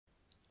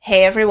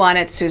Hey everyone,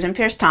 it's Susan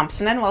Pierce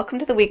Thompson and welcome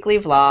to the weekly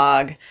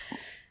vlog.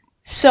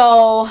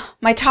 So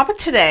my topic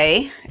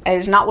today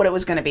is not what it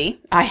was going to be.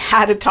 I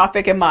had a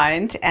topic in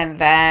mind and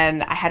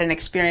then I had an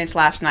experience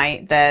last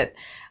night that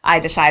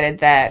I decided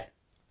that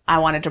I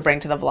wanted to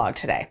bring to the vlog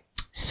today.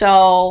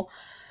 So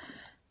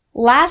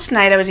last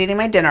night I was eating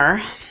my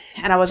dinner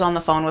and I was on the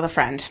phone with a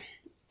friend.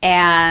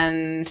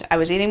 And I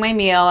was eating my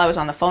meal, I was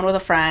on the phone with a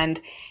friend,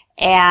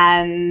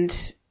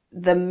 and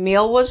the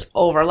meal was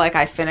over. Like,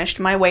 I finished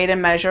my weighed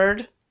and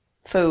measured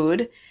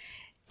food,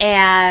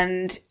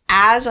 and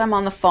as I'm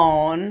on the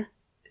phone,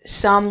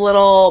 some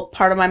little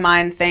part of my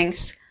mind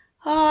thinks,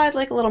 oh, I'd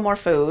like a little more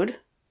food.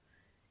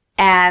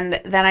 And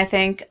then I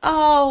think,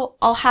 oh,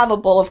 I'll have a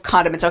bowl of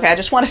condiments. Okay, I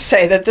just want to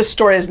say that this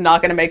story is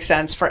not going to make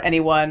sense for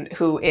anyone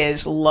who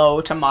is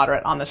low to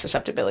moderate on the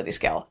susceptibility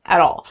scale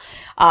at all.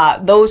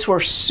 Those who are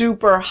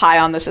super high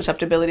on the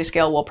susceptibility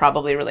scale will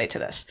probably relate to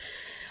this.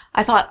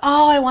 I thought,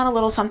 oh, I want a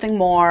little something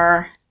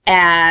more.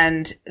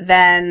 And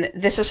then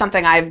this is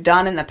something I've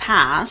done in the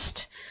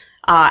past,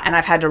 and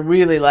I've had to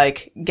really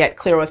get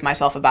clear with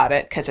myself about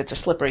it because it's a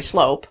slippery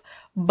slope.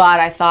 But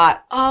I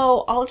thought,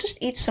 oh, I'll just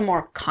eat some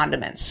more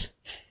condiments.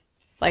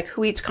 Like,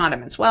 who eats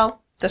condiments?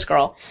 Well, this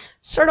girl.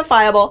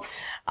 Certifiable.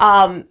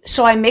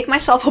 So I make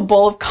myself a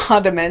bowl of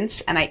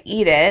condiments and I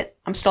eat it.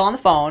 I'm still on the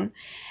phone.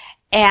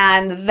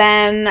 And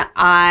then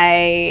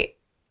I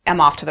am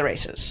off to the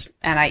races.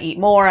 And I eat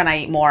more and I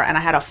eat more. And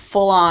I had a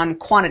full-on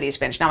quantities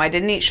binge. Now, I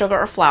didn't eat sugar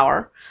or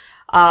flour,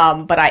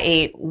 but I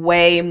ate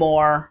way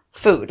more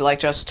food, like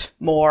just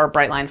more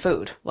Brightline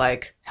food,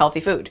 like healthy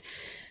food.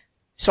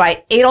 So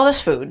I ate all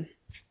this food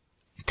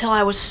till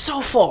I was so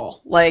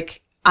full.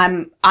 Like,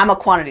 I'm a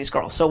quantities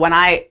girl. So when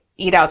I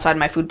eat outside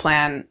my food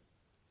plan,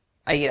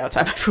 I eat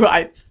outside my food.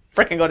 I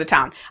frickin' go to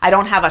town. I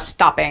don't have a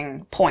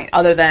stopping point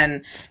other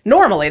than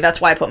normally. That's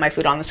why I put my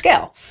food on the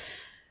scale.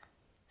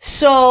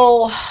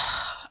 So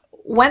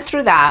went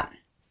through that.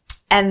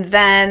 And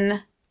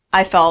then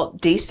I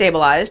felt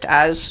destabilized,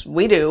 as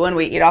we do when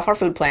we eat off our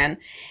food plan.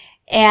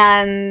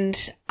 And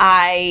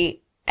I,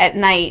 at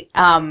night,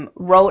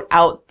 wrote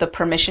out the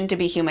Permission to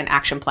Be Human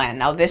action plan.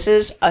 Now, this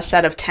is a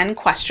set of 10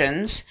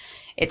 questions.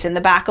 It's in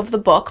the back of the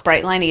book,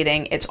 Brightline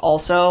Eating. It's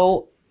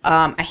also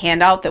a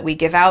handout that we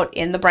give out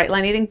in the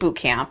Brightline Eating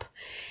Bootcamp.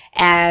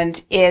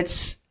 And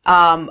it's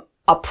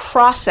a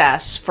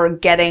process for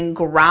getting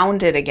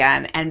grounded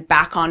again and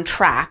back on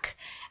track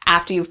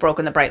after you've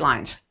broken the bright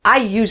lines. I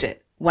use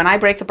it. When I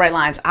break the bright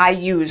lines, I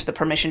use the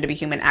Permission to Be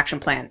Human action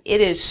plan. It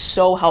is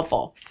so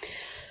helpful.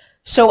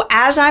 So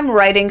as I'm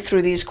writing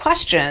through these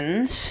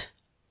questions,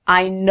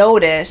 I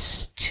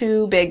notice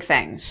two big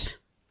things.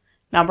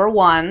 Number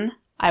one,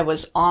 I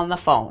was on the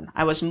phone.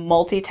 I was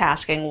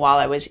multitasking while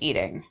I was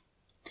eating.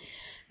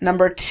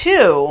 Number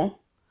two,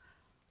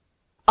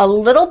 a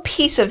little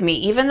piece of me,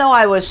 even though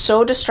I was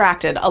so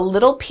distracted, a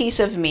little piece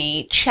of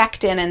me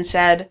checked in and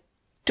said,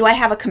 do I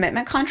have a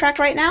commitment contract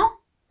right now?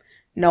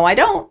 No, I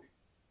don't.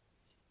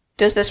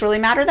 Does this really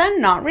matter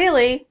then? Not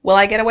really. Will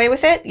I get away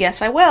with it?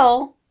 Yes, I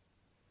will.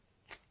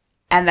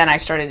 And then I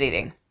started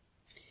eating.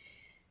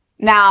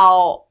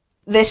 Now,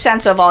 this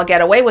sense of I'll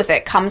get away with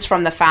it comes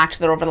from the fact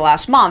that over the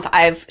last month,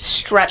 I've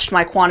stretched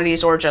my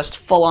quantities or just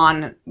full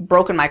on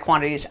broken my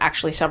quantities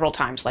actually several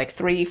times, like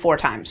 3-4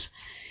 times,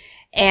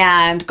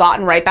 and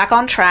gotten right back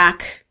on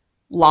track,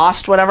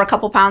 lost whatever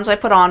couple pounds I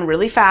put on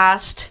really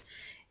fast.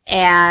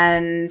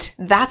 And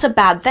that's a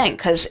bad thing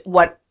because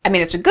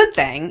it's a good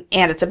thing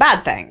and it's a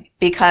bad thing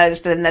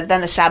because then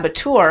the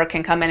saboteur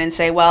can come in and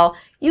say, well,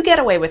 you get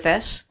away with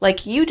this,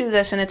 like you do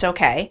this and it's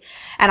okay.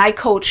 And I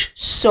coach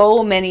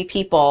so many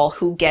people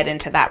who get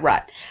into that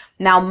rut.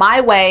 Now, my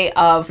way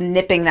of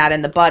nipping that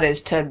in the bud is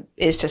to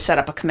set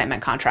up a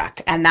commitment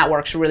contract. And that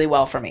works really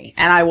well for me.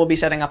 And I will be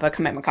setting up a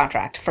commitment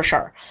contract for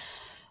sure.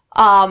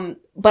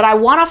 But I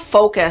want to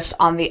focus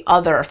on the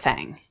other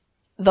thing,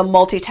 the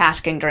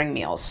multitasking during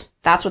meals.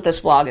 That's what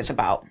this vlog is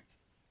about.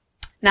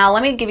 Now,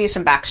 let me give you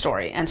some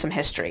backstory and some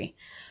history.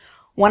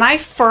 When I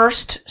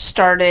first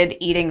started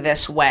eating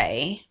this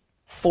way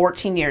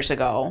 14 years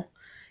ago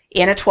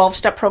in a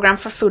 12-step program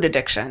for food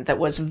addiction that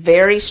was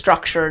very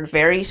structured,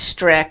 very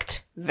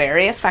strict,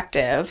 very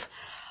effective,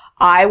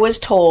 I was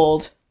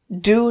told,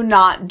 do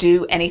not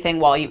do anything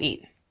while you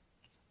eat.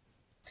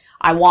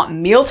 I want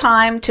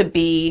mealtime to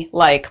be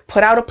like,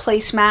 put out a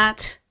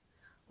placemat,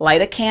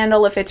 light a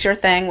candle if it's your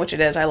thing, which it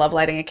is. I love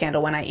lighting a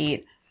candle when I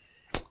eat.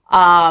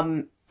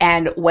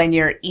 And when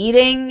you're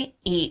eating,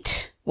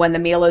 eat. When the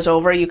meal is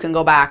over, you can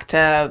go back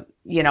to,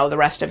 the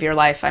rest of your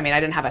life. I mean, I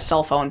didn't have a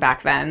cell phone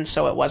back then,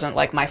 so it wasn't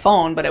like my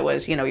phone, but it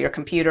was, your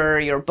computer,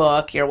 your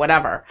book, your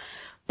whatever.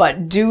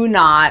 But do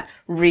not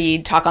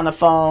read, talk on the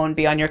phone,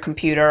 be on your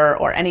computer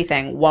or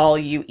anything while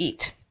you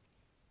eat.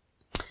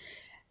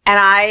 And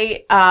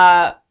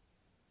I,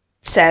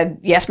 said,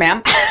 yes,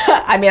 ma'am.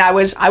 I mean, I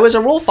was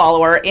a rule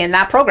follower in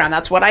that program.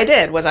 That's what I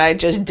did, was I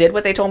just did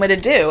what they told me to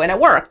do, and it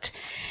worked.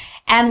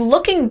 And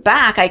looking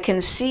back, I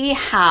can see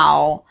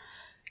how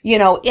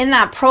in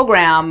that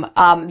program,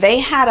 they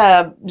had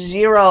a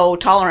zero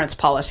tolerance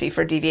policy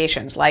for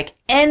deviations. Like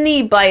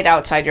any bite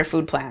outside your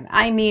food plan.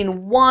 I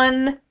mean,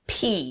 one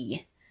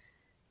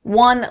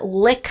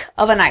lick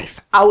of a knife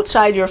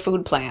outside your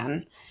food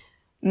plan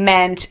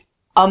meant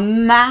a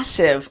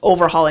massive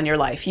overhaul in your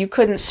life. You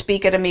couldn't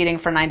speak at a meeting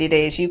for 90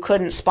 days. You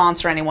couldn't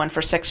sponsor anyone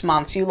for 6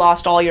 months. You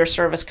lost all your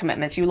service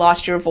commitments. You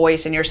lost your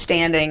voice and your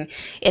standing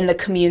in the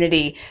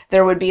community.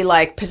 There would be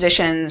like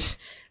positions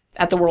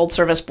at the World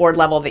Service Board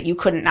level that you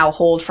couldn't now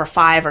hold for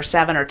 5 or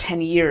 7 or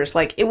 10 years.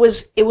 Like it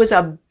was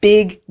a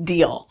big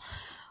deal.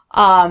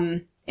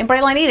 In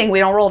Bright Line Eating, we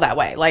don't roll that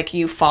way. Like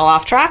you fall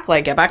off track,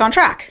 like get back on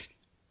track.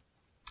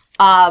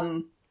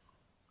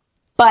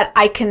 But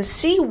I can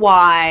see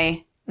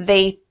why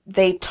they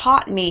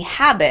taught me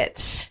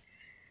habits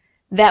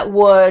that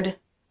would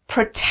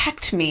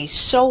protect me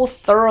so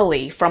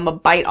thoroughly from a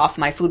bite off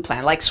my food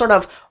plan, like sort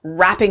of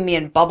wrapping me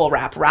in bubble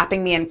wrap,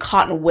 wrapping me in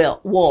cotton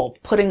wool,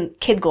 putting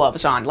kid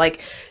gloves on,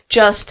 like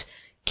just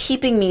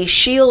keeping me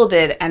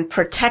shielded and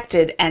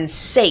protected and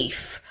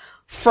safe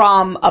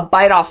from a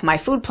bite off my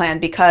food plan,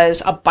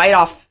 because a bite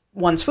off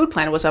one's food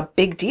plan was a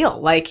big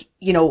deal. Like,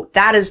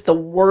 that is the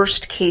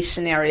worst case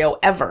scenario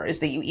ever, is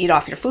that you eat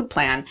off your food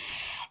plan.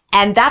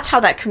 And that's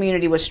how that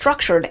community was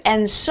structured.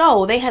 And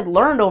so they had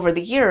learned over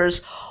the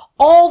years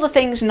all the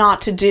things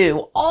not to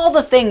do, all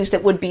the things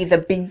that would be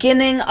the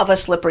beginning of a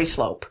slippery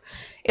slope.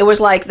 It was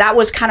like that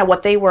was kind of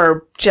what they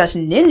were just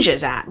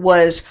ninjas at,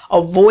 was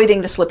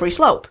avoiding the slippery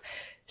slope.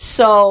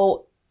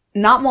 So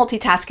not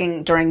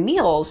multitasking during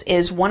meals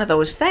is one of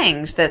those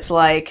things that's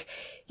like,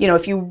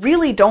 if you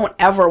really don't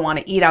ever want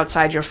to eat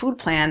outside your food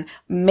plan,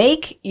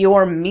 make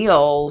your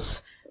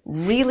meals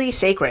really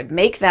sacred.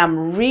 Make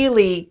them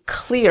really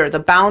clear, the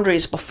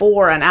boundaries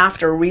before and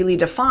after really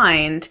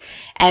defined,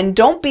 and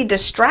don't be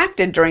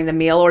distracted during the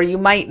meal or you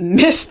might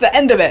miss the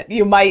end of it.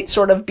 You might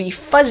sort of be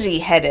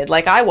fuzzy-headed,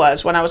 like I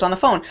was when I was on the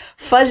phone,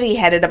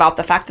 fuzzy-headed about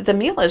the fact that the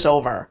meal is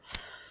over.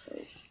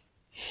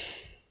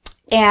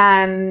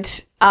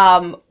 And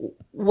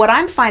what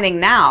I'm finding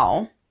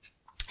now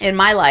in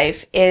my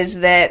life is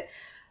that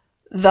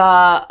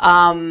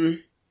the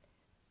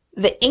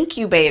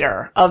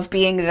incubator of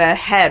being the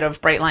head of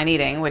Bright Line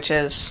Eating, which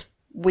is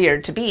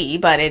weird to be,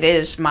 but it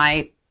is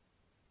my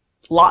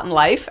lot in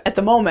life at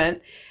the moment.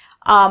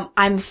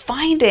 I'm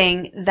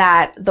finding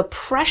that the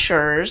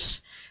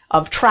pressures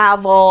of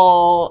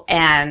travel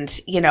and,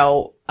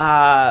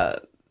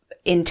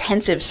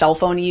 intensive cell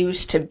phone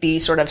use to be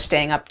sort of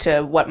staying up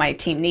to what my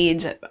team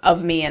needs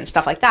of me and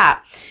stuff like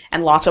that,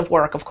 and lots of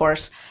work, of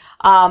course,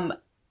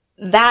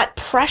 that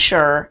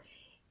pressure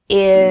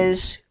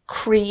is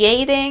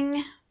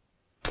creating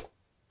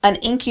an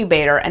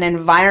incubator, an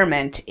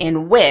environment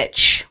in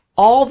which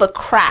all the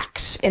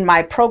cracks in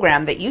my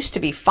program that used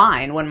to be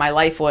fine when my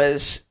life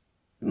was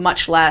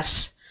much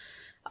less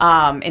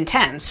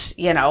intense,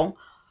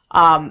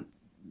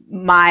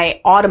 my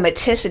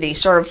automaticity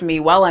served me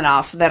well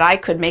enough that I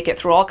could make it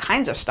through all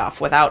kinds of stuff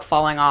without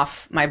falling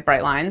off my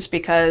bright lines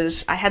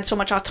because I had so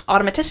much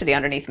automaticity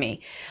underneath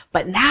me.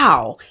 But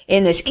now,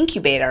 in this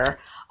incubator,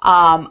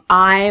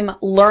 I'm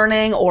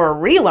learning or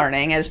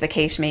relearning, as the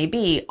case may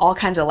be, all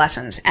kinds of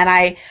lessons.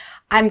 And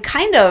I'm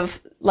kind of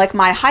like,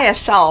 my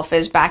highest self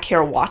is back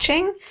here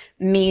watching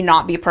me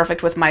not be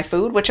perfect with my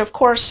food, which of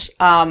course,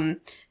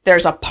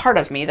 there's a part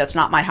of me that's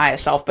not my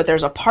highest self, but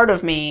there's a part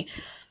of me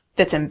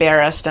that's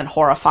embarrassed and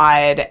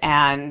horrified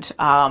and,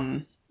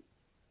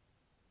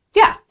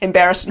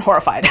 embarrassed and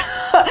horrified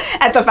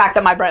at the fact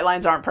that my bright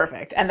lines aren't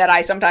perfect, and that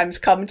I sometimes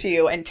come to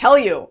you and tell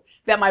you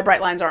that my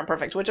bright lines aren't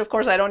perfect, which of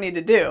course I don't need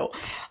to do.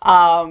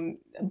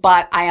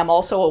 But I am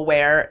also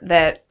aware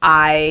that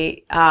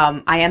I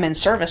am in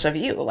service of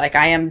you. Like,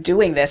 I am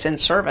doing this in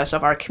service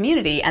of our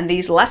community, and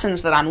these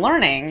lessons that I'm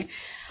learning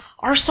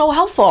are so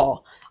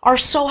helpful,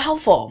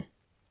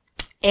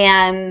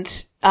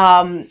 And,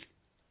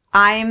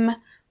 I'm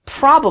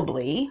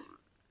probably,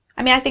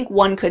 I think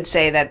one could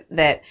say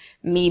that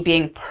me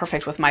being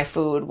perfect with my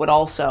food would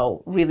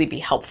also really be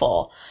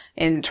helpful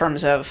in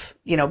terms of,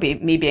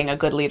 me being a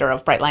good leader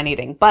of Bright Line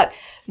Eating. But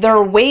there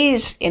are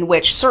ways in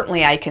which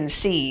certainly I can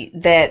see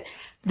that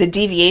the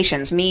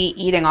deviations, me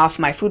eating off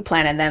my food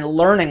plan and then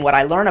learning what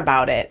I learn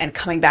about it and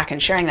coming back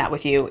and sharing that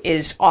with you,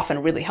 is often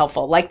really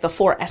helpful. Like the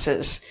 4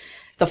 S's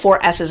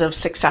of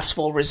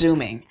successful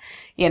resuming,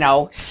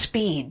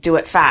 speed, do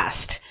it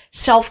fast,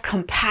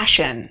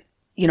 self-compassion,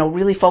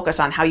 really focus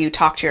on how you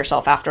talk to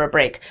yourself after a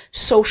break,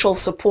 social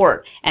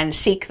support, and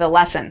seek the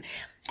lesson.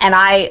 And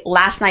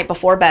last night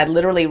before bed,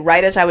 literally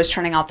right as I was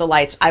turning out the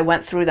lights, I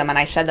went through them and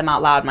I said them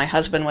out loud. My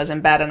husband was in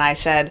bed and I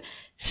said,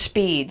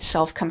 speed,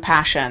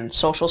 self-compassion,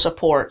 social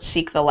support,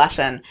 seek the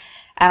lesson.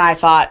 And I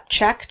thought,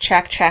 check,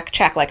 check, check,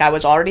 check. Like, I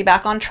was already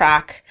back on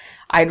track.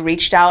 I'd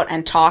reached out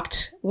and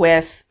talked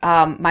with,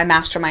 my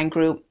mastermind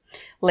group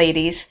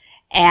ladies,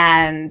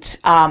 and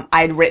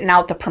I'd written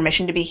out the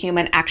Permission to Be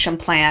Human action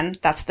plan.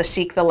 That's the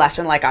seek the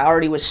lesson. Like, I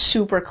already was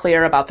super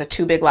clear about the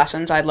 2 big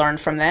lessons I'd learned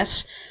from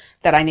this,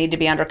 that I need to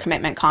be under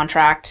commitment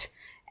contract,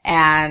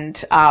 and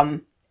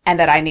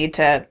that I need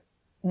to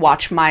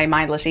watch my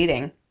mindless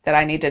eating that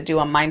I need to do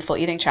a mindful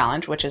eating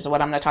challenge, which is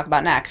what I'm going to talk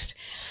about next.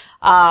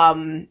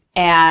 And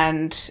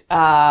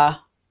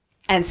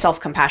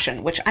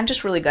self-compassion, which I'm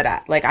just really good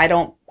at. Like,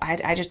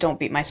 I just don't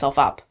beat myself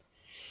up.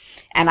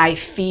 And I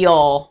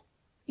feel,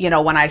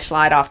 when I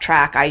slide off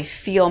track, I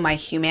feel my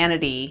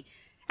humanity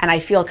and I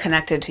feel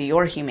connected to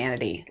your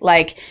humanity.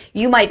 Like,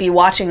 you might be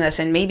watching this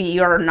and maybe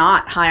you're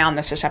not high on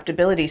the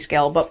susceptibility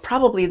scale, but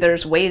probably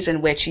there's ways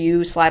in which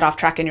you slide off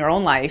track in your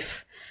own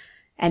life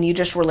and you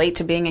just relate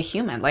to being a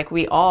human. Like,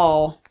 we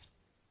all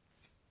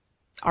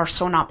are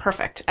so not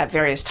perfect at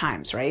various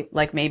times, right?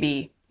 Like,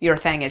 maybe your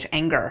thing is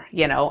anger,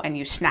 and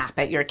you snap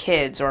at your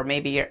kids, or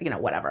maybe you're,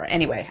 whatever.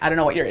 Anyway, I don't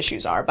know what your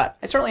issues are, but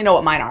I certainly know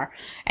what mine are.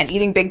 And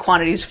eating big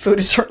quantities of food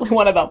is certainly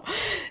one of them.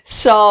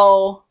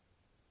 So,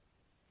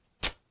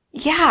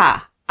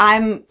 yeah,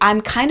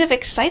 I'm kind of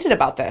excited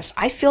about this.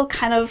 I feel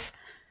kind of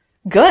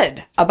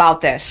good about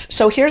this.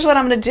 So here's what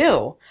I'm going to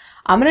do.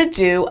 I'm going to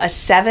do a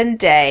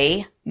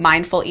 7-day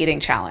mindful eating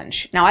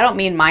challenge. Now, I don't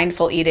mean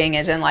mindful eating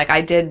as in like I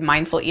did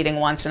mindful eating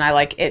once and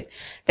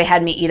they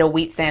had me eat a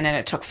wheat thin and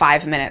it took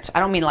 5 minutes. I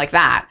don't mean like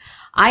that.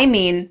 I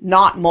mean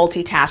not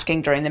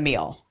multitasking during the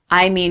meal.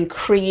 I mean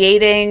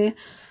creating,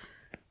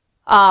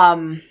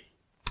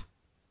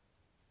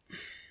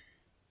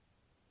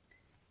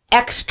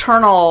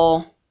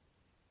 external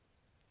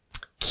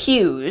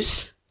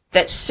cues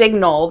that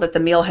signal that the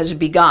meal has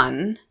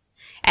begun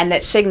and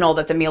that signal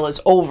that the meal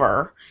is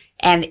over,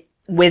 and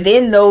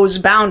within those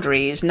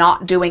boundaries,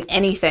 not doing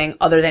anything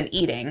other than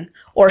eating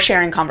or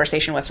sharing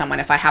conversation with someone.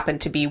 If I happen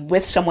to be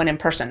with someone in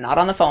person, not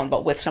on the phone,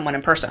 but with someone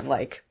in person,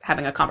 like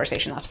having a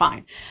conversation, that's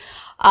fine.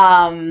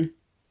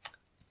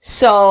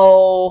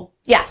 So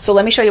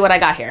let me show you what I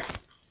got here.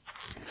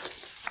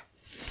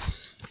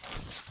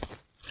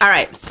 All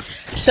right.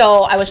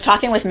 So I was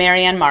talking with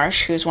Marianne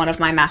Marsh, who's one of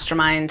my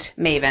mastermind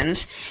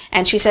mavens,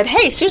 and she said,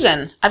 "Hey,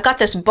 Susan, I've got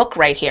this book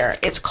right here.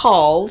 It's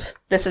called,"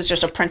 this is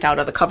just a printout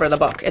of the cover of the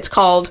book. It's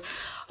called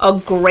A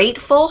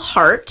Grateful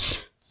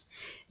Heart,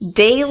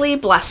 Daily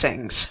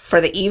Blessings for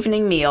the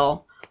Evening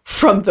Meal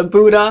from the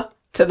Buddha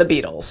to the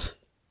Beatles.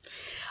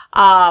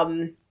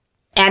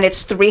 And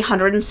it's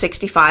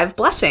 365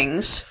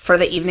 blessings for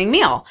the evening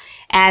meal.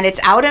 And it's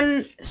out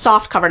in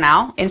soft cover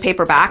now, in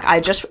paperback. I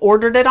just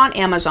ordered it on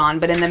Amazon.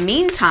 But in the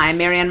meantime,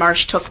 Marianne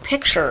Marsh took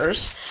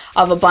pictures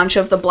of a bunch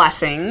of the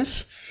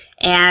blessings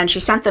and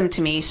she sent them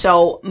to me.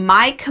 So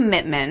my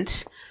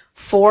commitment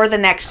for the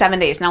next 7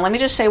 days. Now, let me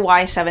just say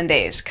why 7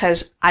 days,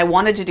 because I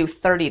wanted to do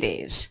 30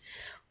 days.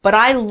 But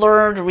I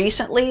learned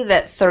recently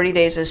that 30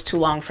 days is too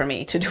long for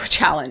me to do a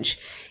challenge.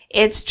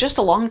 It's just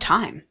a long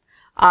time.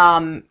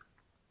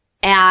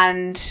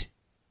 And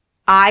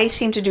I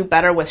seem to do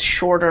better with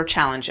shorter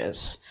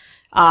challenges.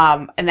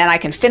 And then I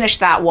can finish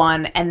that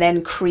one and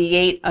then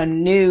create a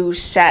new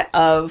set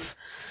of,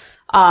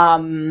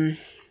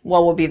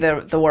 what will be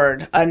the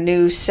word? A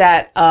new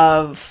set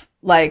of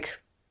like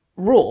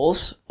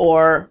rules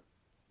or,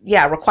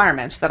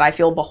 requirements that I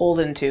feel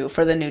beholden to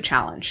for the new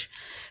challenge.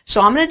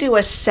 So I'm going to do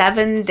a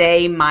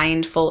 7-day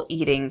mindful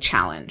eating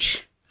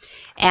challenge.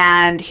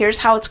 And here's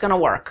how it's going to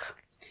work.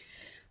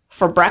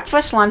 For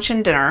breakfast, lunch,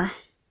 and dinner,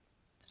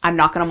 I'm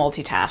not going to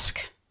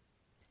multitask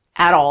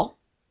at all.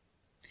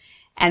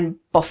 And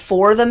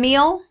before the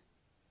meal,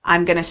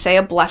 I'm going to say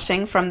a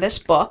blessing from this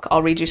book.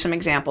 I'll read you some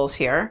examples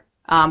here.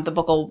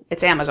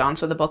 It's Amazon,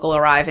 so the book will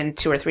arrive in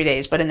 2 or 3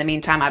 days. But in the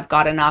meantime, I've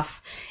got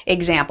enough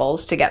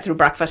examples to get through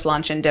breakfast,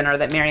 lunch, and dinner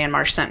that Marianne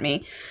Marsh sent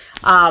me.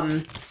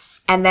 And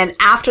then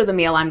after the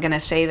meal, I'm going to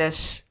say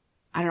this,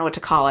 I don't know what to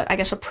call it, I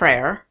guess a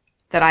prayer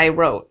that I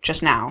wrote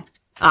just now,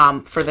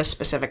 for this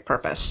specific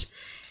purpose.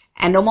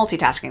 And no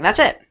multitasking. That's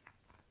it.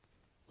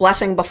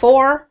 Blessing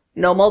before,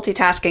 no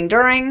multitasking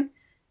during,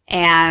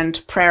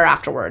 and prayer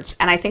afterwards.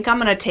 And I think I'm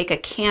going to take a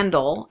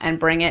candle and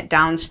bring it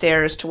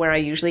downstairs to where I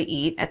usually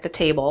eat at the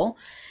table.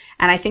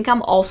 And I think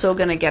I'm also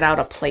going to get out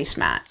a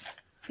placemat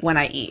when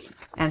I eat.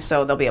 And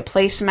so there'll be a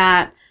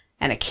placemat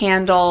and a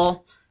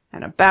candle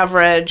and a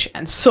beverage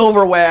and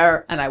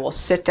silverware, and I will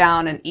sit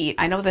down and eat.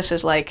 I know this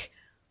is like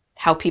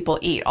how people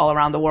eat all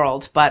around the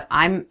world, but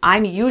I'm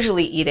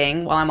usually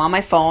eating while I'm on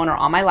my phone or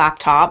on my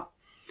laptop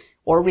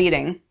or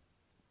reading,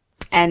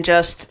 and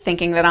just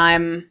thinking that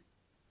I'm,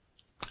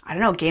 I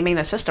don't know, gaming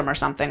the system or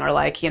something, or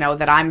like,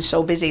 that I'm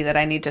so busy that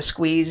I need to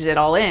squeeze it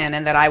all in,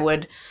 and that I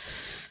would,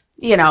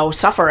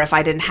 suffer if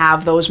I didn't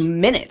have those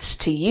minutes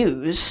to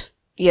use,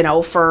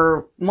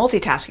 for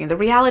multitasking. The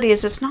reality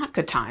is it's not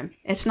good time.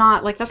 It's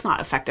not like, that's not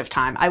effective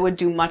time. I would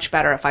do much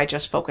better if I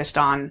just focused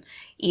on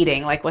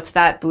eating. Like, what's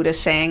that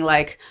Buddhist saying?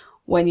 Like,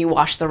 when you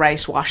wash the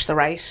rice, wash the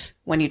rice.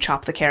 When you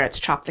chop the carrots,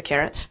 chop the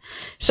carrots.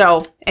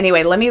 So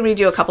anyway, let me read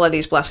you a couple of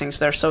these blessings.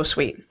 They're so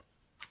sweet.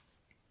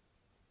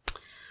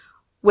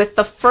 With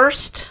the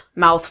first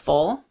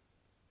mouthful,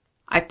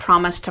 I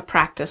promise to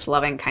practice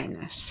loving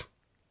kindness.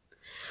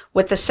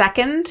 With the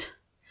second,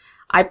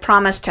 I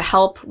promise to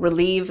help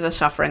relieve the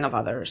suffering of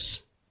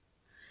others.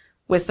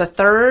 With the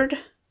third,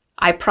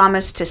 I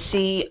promise to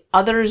see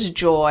others'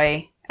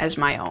 joy as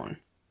my own.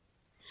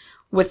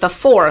 With the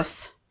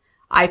fourth,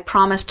 I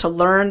promise to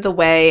learn the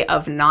way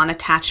of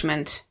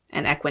non-attachment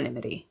and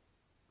equanimity.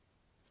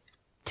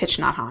 Thich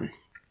Nhat Hanh.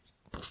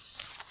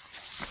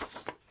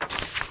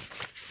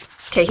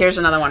 Okay, here's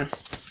another one.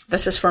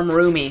 This is from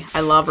Rumi.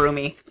 I love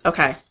Rumi.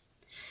 Okay.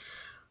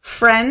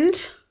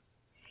 Friend,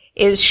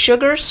 is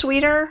sugar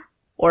sweeter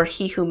or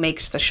he who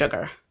makes the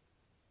sugar?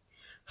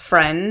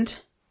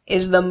 Friend,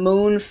 is the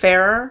moon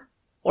fairer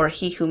or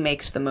he who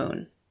makes the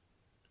moon?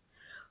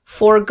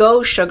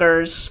 Forgo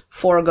sugars,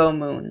 forgo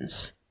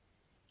moons.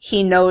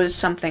 He knows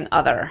something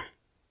other.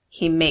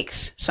 He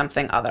makes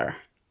something other.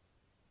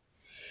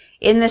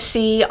 In the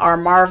sea are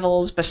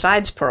marvels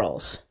besides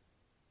pearls,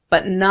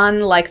 but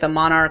none like the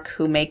monarch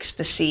who makes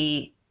the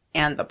sea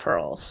and the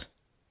pearls.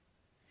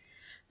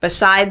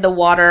 Beside the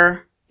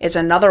water is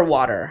another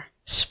water,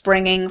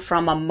 springing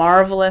from a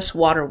marvelous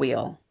water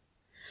wheel.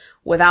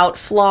 Without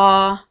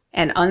flaw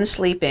and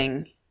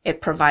unsleeping,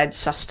 it provides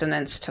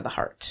sustenance to the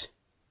heart.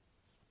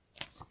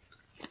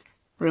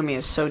 Rumi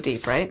is so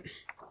deep, right?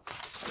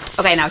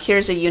 Okay, now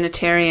here's a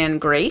Unitarian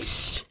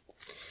grace.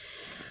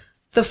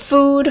 The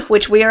food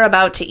which we are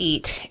about to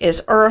eat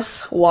is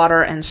earth,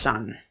 water, and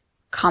sun,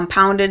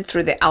 compounded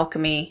through the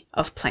alchemy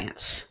of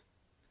plants.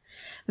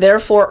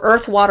 Therefore,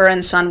 earth, water,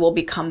 and sun will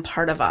become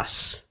part of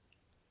us.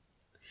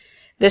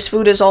 This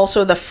food is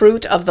also the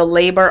fruit of the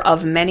labor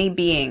of many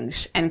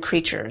beings and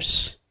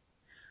creatures.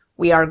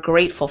 We are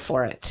grateful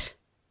for it.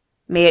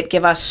 May it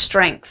give us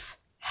strength,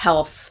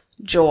 health,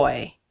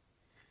 joy,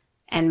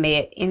 and may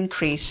it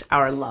increase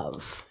our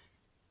love.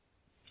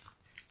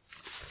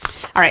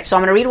 All right, so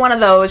I'm going to read one of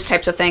those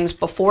types of things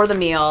before the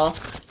meal.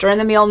 During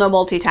the meal, no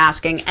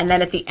multitasking. And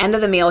then at the end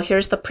of the meal,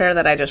 here's the prayer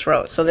that I just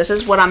wrote. So this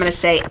is what I'm going to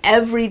say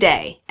every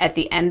day at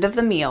the end of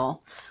the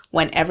meal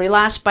when every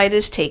last bite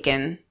is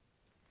taken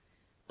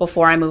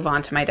before I move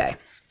on to my day.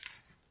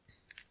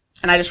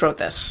 And I just wrote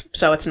this.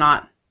 So it's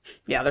not,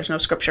 there's no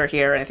scripture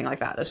here or anything like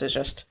that. This is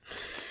just,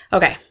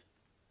 okay.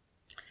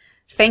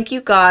 Thank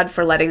you, God,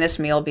 for letting this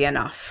meal be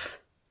enough.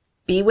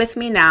 Be with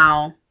me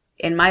now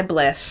in my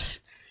bliss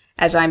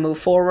as I move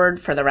forward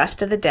for the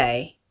rest of the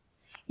day,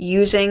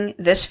 using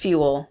this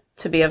fuel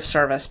to be of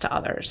service to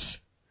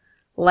others.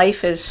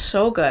 Life is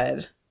so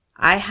good.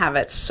 I have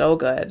it so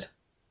good.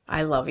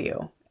 I love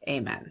you.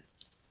 Amen.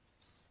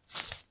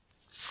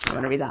 I'm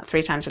going to read that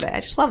 3 times a day.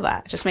 I just love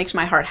that. It just makes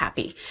my heart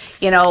happy.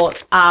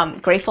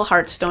 Grateful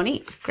hearts don't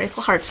eat.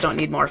 Grateful hearts don't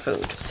need more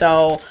food.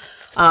 So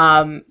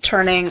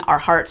turning our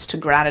hearts to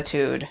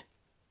gratitude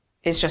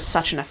is just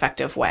such an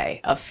effective way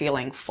of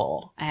feeling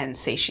full and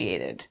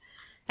satiated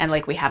and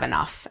like we have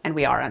enough and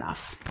we are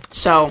enough.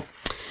 So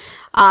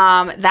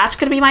that's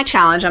going to be my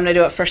challenge. I'm going to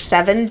do it for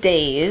 7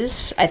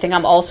 days. I think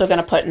I'm also going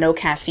to put no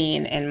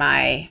caffeine in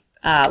my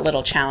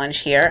little challenge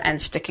here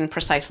and sticking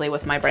precisely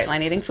with my Bright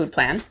Line Eating food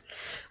plan.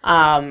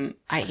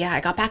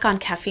 I got back on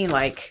caffeine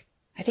I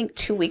think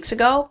 2 weeks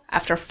ago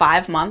after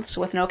 5 months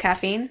with no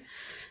caffeine.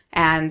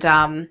 And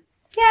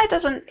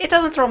it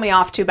doesn't throw me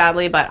off too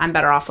badly, but I'm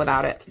better off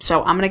without it. So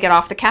I'm going to get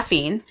off the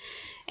caffeine,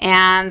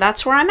 and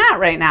that's where I'm at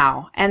right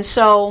now. And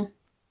so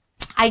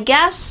I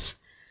guess,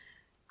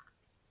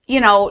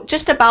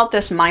 just about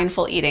this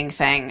mindful eating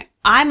thing,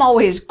 I'm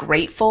always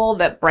grateful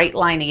that Bright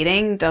Line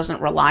Eating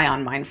doesn't rely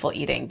on mindful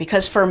eating,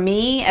 because for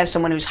me, as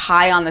someone who's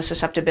high on the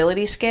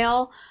susceptibility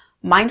scale,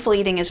 mindful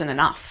eating isn't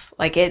enough.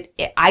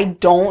 I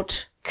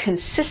don't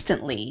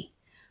consistently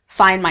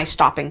find my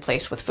stopping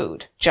place with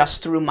food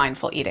just through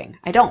mindful eating.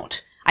 I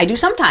don't. I do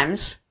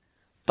sometimes,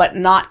 but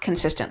not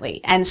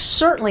consistently. And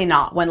certainly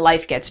not when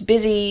life gets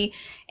busy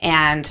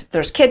and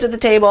there's kids at the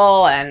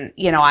table and,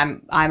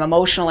 I'm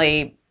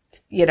emotionally,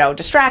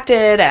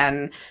 distracted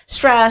and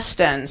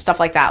stressed and stuff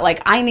like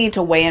that. I need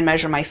to weigh and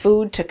measure my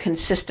food to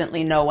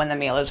consistently know when the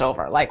meal is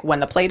over. When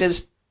the plate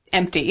is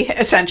empty,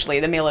 essentially,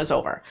 the meal is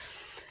over.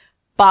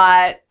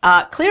 But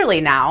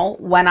clearly now,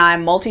 when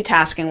I'm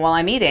multitasking while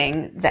I'm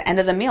eating, the end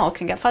of the meal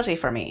can get fuzzy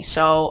for me.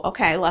 So,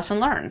 okay, lesson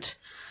learned.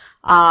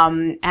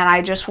 And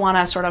I just want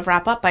to sort of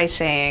wrap up by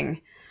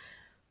saying,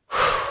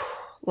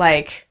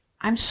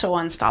 I'm so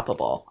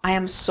unstoppable. I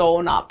am so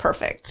not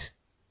perfect.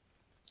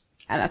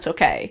 And that's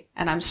okay.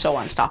 And I'm so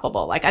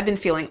unstoppable. I've been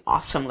feeling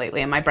awesome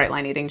lately in my Bright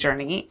Line Eating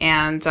journey.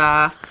 And,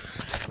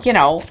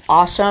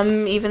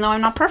 awesome even though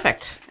I'm not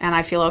perfect. And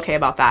I feel okay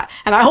about that.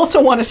 And I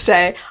also want to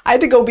say, I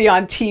had to go be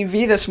on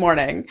TV this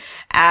morning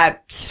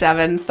at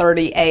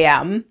 7:30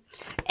 a.m.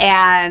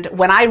 And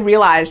when I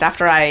realized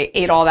after I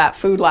ate all that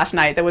food last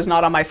night that was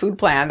not on my food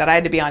plan that I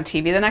had to be on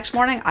TV the next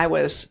morning, I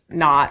was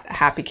not a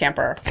happy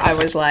camper. I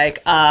was like,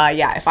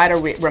 if I'd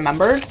have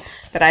remembered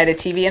that I had a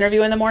TV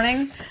interview in the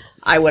morning,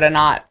 I would have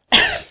not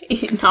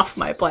eaten off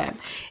my plan.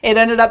 It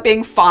ended up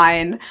being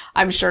fine.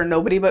 I'm sure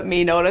nobody but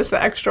me noticed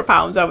the extra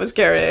pounds I was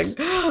carrying.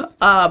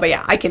 But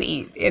yeah, I can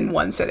eat in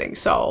one sitting.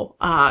 So,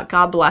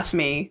 God bless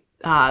me.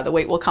 The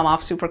weight will come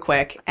off super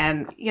quick.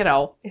 And,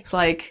 it's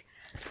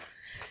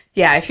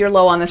if you're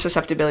low on the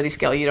susceptibility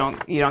scale, you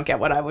don't get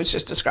what I was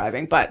just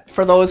describing. But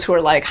for those who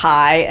are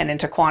high and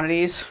into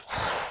quantities,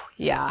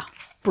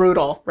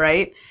 brutal,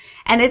 right?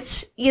 And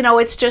it's, you know,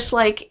 it's just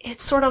like,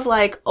 it's sort of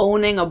like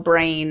owning a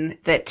brain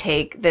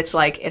that's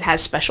like, it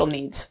has special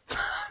needs.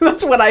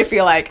 That's what I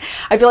feel like.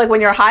 I feel like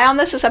when you're high on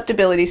the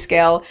susceptibility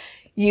scale,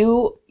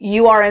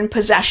 you are in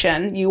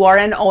possession, you are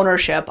in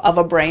ownership of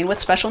a brain with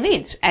special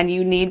needs, and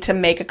you need to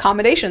make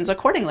accommodations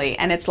accordingly.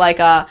 And it's like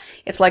a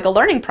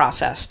learning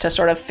process to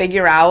sort of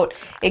figure out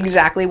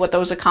exactly what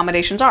those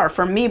accommodations are.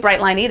 For me, Bright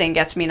Line Eating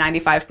gets me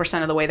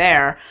 95% of the way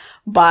there,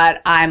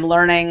 but I'm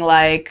learning,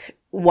 like,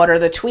 what are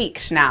the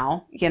tweaks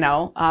now, you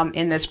know,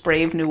 in this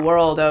brave new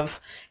world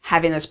of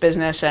having this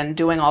business and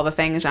doing all the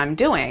things I'm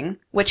doing,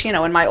 which, you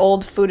know, in my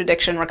old food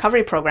addiction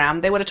recovery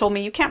program, they would have told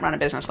me, you can't run a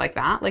business like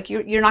that. Like,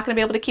 you're not going to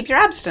be able to keep your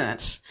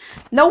abstinence.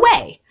 No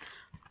way.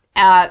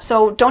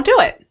 So don't do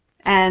it.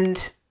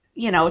 And,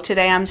 you know,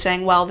 today I'm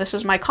saying, well, this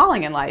is my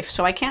calling in life,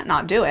 so I can't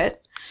not do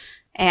it.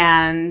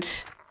 And,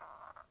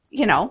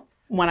 you know,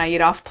 when I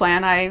eat off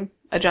plan, I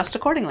adjust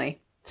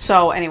accordingly.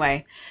 So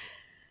anyway,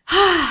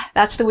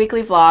 that's the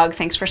weekly vlog.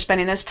 Thanks for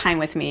spending this time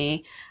with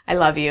me. I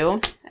love you,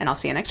 and I'll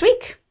see you next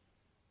week.